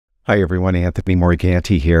Hi everyone, Anthony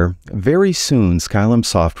Morganti here. Very soon, Skylum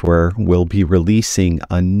Software will be releasing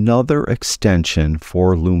another extension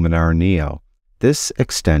for Luminar Neo. This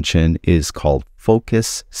extension is called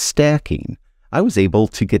Focus Stacking. I was able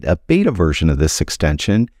to get a beta version of this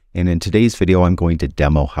extension, and in today's video, I'm going to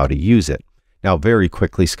demo how to use it. Now, very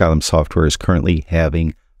quickly, Skylum Software is currently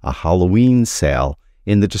having a Halloween sale.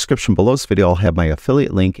 In the description below this video, I'll have my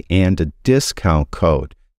affiliate link and a discount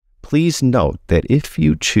code. Please note that if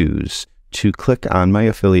you choose to click on my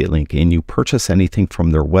affiliate link and you purchase anything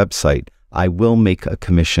from their website, I will make a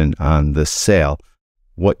commission on this sale.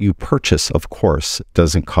 What you purchase, of course,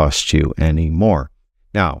 doesn't cost you any more.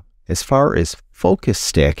 Now, as far as focus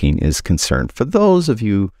stacking is concerned, for those of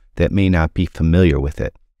you that may not be familiar with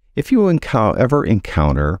it, if you ever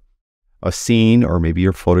encounter a scene, or maybe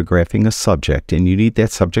you're photographing a subject and you need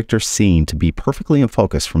that subject or scene to be perfectly in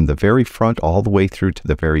focus from the very front all the way through to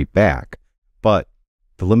the very back, but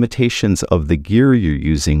the limitations of the gear you're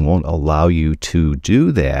using won't allow you to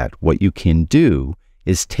do that, what you can do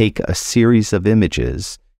is take a series of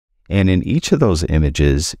images, and in each of those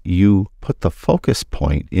images, you put the focus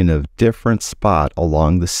point in a different spot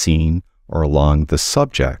along the scene or along the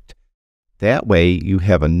subject. That way, you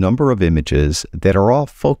have a number of images that are all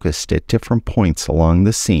focused at different points along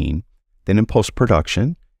the scene. Then in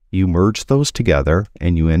post-production, you merge those together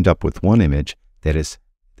and you end up with one image that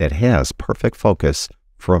has perfect focus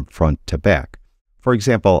from front to back. For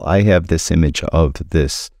example, I have this image of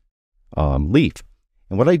this leaf.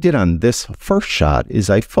 And what I did on this first shot is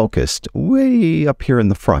I focused way up here in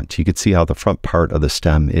the front. You can see how the front part of the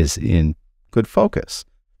stem is in good focus.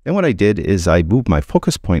 Then what I did is I moved my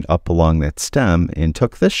focus point up along that stem and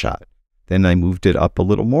took this shot. Then I moved it up a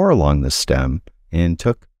little more along the stem and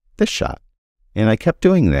took this shot. And I kept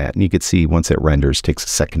doing that. And you can see once it renders, it takes a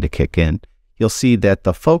second to kick in. You'll see that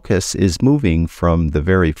the focus is moving from the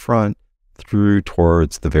very front through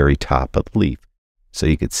towards the very top of the leaf. So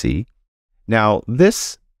you could see. Now,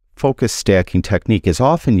 this focus stacking technique is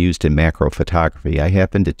often used in macro photography. I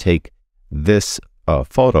happen to take this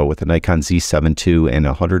photo with a Nikon Z7 II and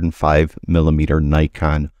a 105mm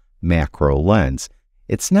Nikon macro lens.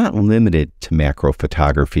 It's not limited to macro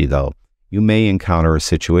photography though. You may encounter a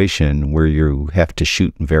situation where you have to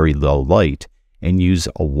shoot in very low light and use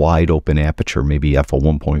a wide open aperture, maybe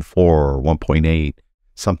f1.4 or 1.8,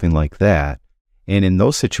 something like that. And in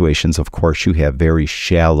those situations, of course, you have very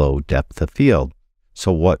shallow depth of field.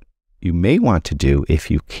 So what you may want to do, if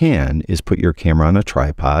you can, is put your camera on a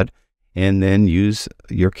tripod and then use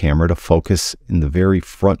your camera to focus in the very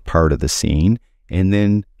front part of the scene, and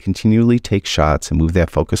then continually take shots and move that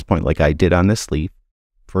focus point like I did on this leaf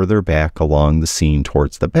further back along the scene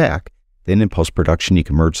towards the back. Then in post-production, you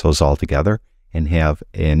can merge those all together and have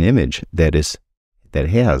an image that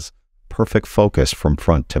has perfect focus from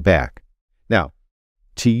front to back. Now,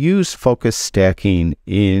 to use focus stacking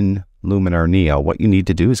in Luminar Neo, what you need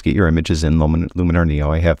to do is get your images in Luminar Neo.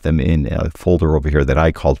 I have them in a folder over here that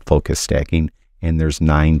I called Focus Stacking, and there's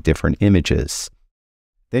 9 different images.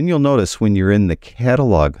 Then you'll notice when you're in the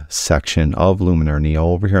catalog section of Luminar Neo,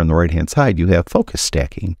 over here on the right-hand side, you have Focus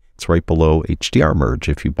Stacking. It's right below HDR Merge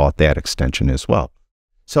if you bought that extension as well.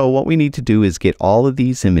 So what we need to do is get all of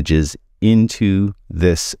these images into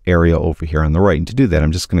this area over here on the right. And to do that,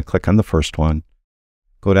 I'm just going to click on the first one.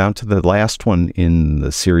 Go down to the last one in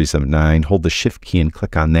the series of 9, hold the Shift key and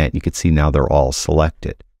click on that. You can see now they're all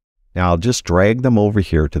selected. Now I'll just drag them over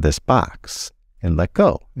here to this box and let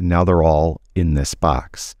go. And now they're all in this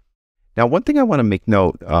box. Now one thing I want to make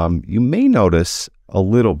note, you may notice a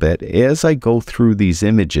little bit as I go through these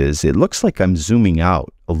images, it looks like I'm zooming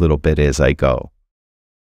out a little bit as I go.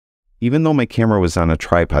 Even though my camera was on a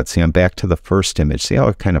tripod, see I'm back to the first image. See how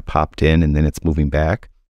it kind of popped in and then it's moving back?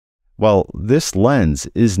 Well, this lens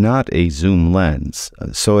is not a zoom lens,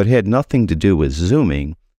 so it had nothing to do with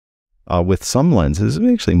zooming. With some lenses,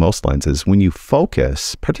 actually most lenses, when you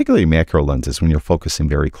focus, particularly macro lenses, when you're focusing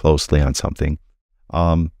very closely on something,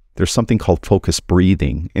 there's something called focus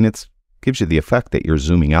breathing, and it gives you the effect that you're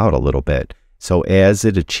zooming out a little bit. So as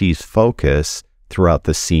it achieves focus throughout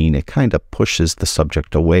the scene, it kind of pushes the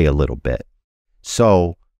subject away a little bit.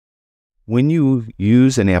 So when you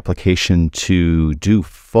use an application to do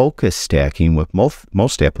focus stacking with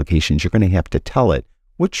most applications, you're going to have to tell it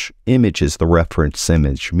which image is the reference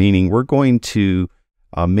image, meaning we're going to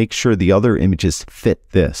make sure the other images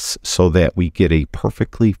fit this so that we get a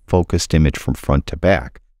perfectly focused image from front to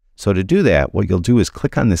back. So to do that, what you'll do is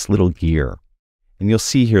click on this little gear and you'll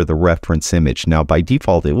see here the reference image. Now by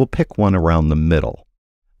default, it will pick one around the middle.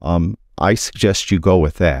 I suggest you go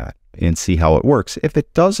with that and see how it works. If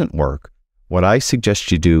it doesn't work, what I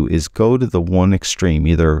suggest you do is go to the one extreme,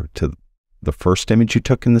 either to the first image you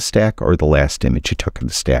took in the stack or the last image you took in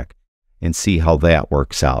the stack, and see how that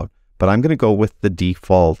works out. But I'm going to go with the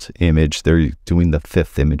default image. They're doing the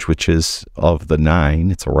 5th image, which is of the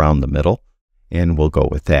 9. It's around the middle, and we'll go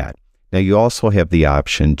with that. Now, you also have the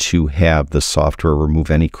option to have the software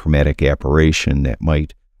remove any chromatic aberration that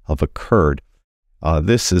might have occurred.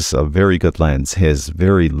 This is a very good lens, has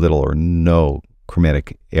very little or no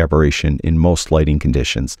chromatic aberration in most lighting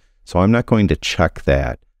conditions. So I'm not going to check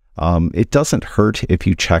that. It doesn't hurt if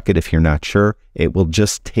you check it if you're not sure. It will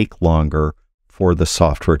just take longer for the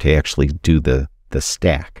software to actually do the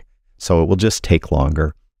stack. So it will just take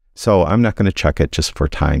longer. So I'm not going to check it just for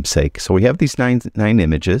time's sake. So we have these nine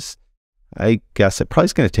images. I guess it probably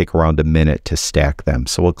is going to take around a minute to stack them.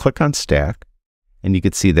 So we'll click on stack, and you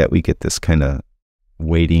can see that we get this kind of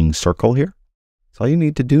waiting circle here. So all you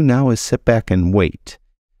need to do now is sit back and wait.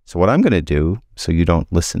 So what I'm going to do, so you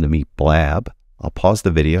don't listen to me blab, I'll pause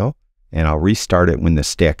the video and I'll restart it when the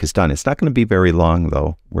stack is done. It's not going to be very long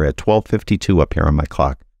though. We're at 12:52 up here on my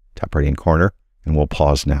clock, top right hand corner, and we'll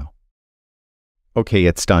pause now. Okay,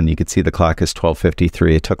 it's done. You can see the clock is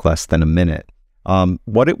 12:53. It took less than a minute.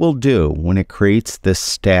 What it will do when it creates this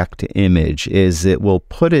stacked image is it will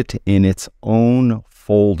put it in its own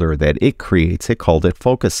folder that it creates. It called it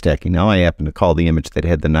focus stacking. Now I happen to call the image that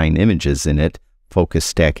had the 9 images in it focus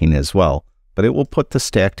stacking as well, but it will put the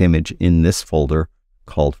stacked image in this folder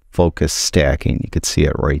called focus stacking. You can see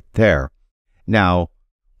it right there. Now,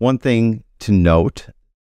 one thing to note,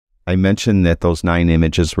 I mentioned that those 9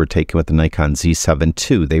 images were taken with the Nikon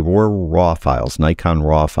Z7 II. They were RAW files, Nikon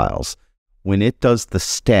RAW files. When it does the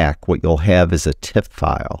stack, what you'll have is a TIFF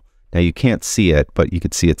file. Now you can't see it, but you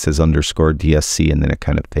can see it says underscore DSC and then it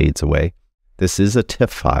kind of fades away. This is a TIFF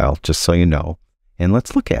file, just so you know. And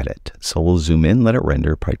let's look at it. So we'll zoom in, let it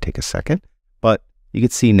render, probably take a second. But you can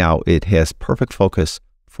see now it has perfect focus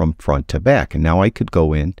from front to back. And now I could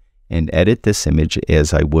go in and edit this image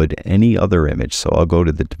as I would any other image. So I'll go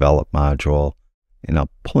to the develop module and I'll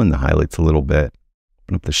pull in the highlights a little bit,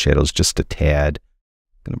 open up the shadows just a tad.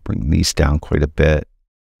 I'm going to bring these down quite a bit,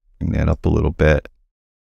 bring that up a little bit.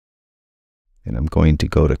 And I'm going to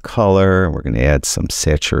go to color, and we're going to add some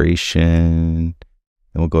saturation.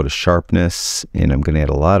 Then we'll go to sharpness, and I'm going to add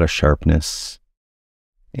a lot of sharpness.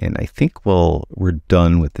 And I think we're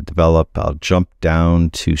done with the develop. I'll jump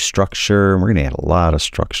down to structure, and we're going to add a lot of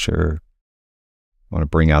structure. I want to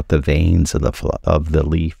bring out the veins of the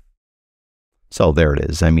leaf. So there it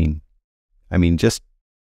is. I mean, just,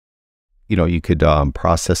 you know, you could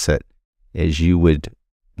process it as you would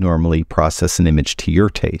normally process an image to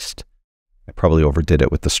your taste. I probably overdid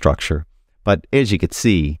it with the structure, but as you can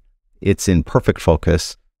see, it's in perfect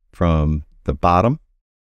focus from the bottom,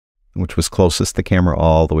 which was closest to the camera,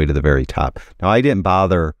 all the way to the very top. Now, I didn't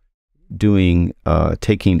bother doing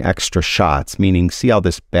taking extra shots, meaning see how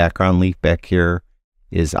this background leaf back here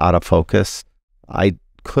is out of focus? I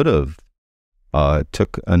could have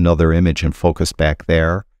took another image and focused back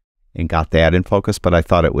there and got that in focus, but I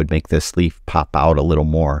thought it would make this leaf pop out a little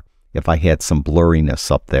more if I had some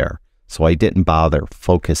blurriness up there. So I didn't bother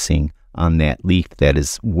focusing on that leaf that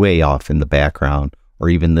is way off in the background, or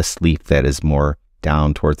even this leaf that is more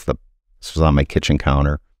down towards the, this was on my kitchen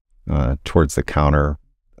counter, towards the counter,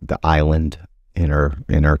 the island in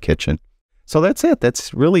our kitchen. So that's it.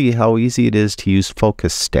 That's really how easy it is to use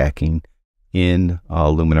focus stacking in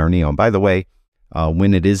Luminar Neo. And by the way,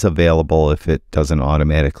 when it is available, if it doesn't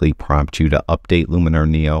automatically prompt you to update Luminar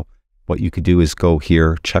Neo, what you could do is go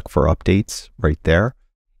here, check for updates right there.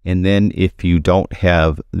 And then if you don't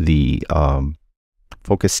have the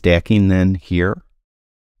focus stacking then here,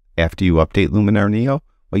 after you update Luminar Neo,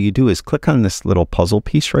 what you do is click on this little puzzle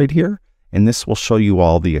piece right here, and this will show you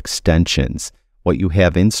all the extensions, what you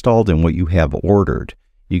have installed and what you have ordered.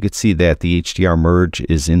 You could see that the HDR merge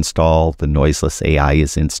is installed, the noiseless AI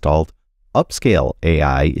is installed, upscale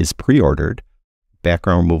AI is pre-ordered,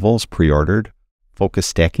 background removal is pre-ordered, focus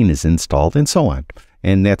stacking is installed, and so on.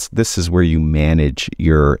 And this is where you manage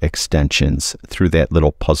your extensions through that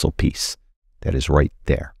little puzzle piece that is right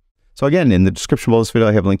there. So again, in the description below this video,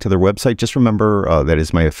 I have a link to their website. Just remember that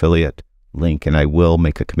is my affiliate link, and I will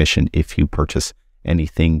make a commission if you purchase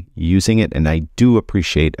anything using it. And I do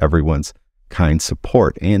appreciate everyone's kind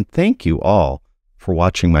support. And thank you all for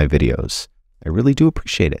watching my videos. I really do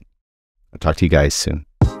appreciate it. I'll talk to you guys soon.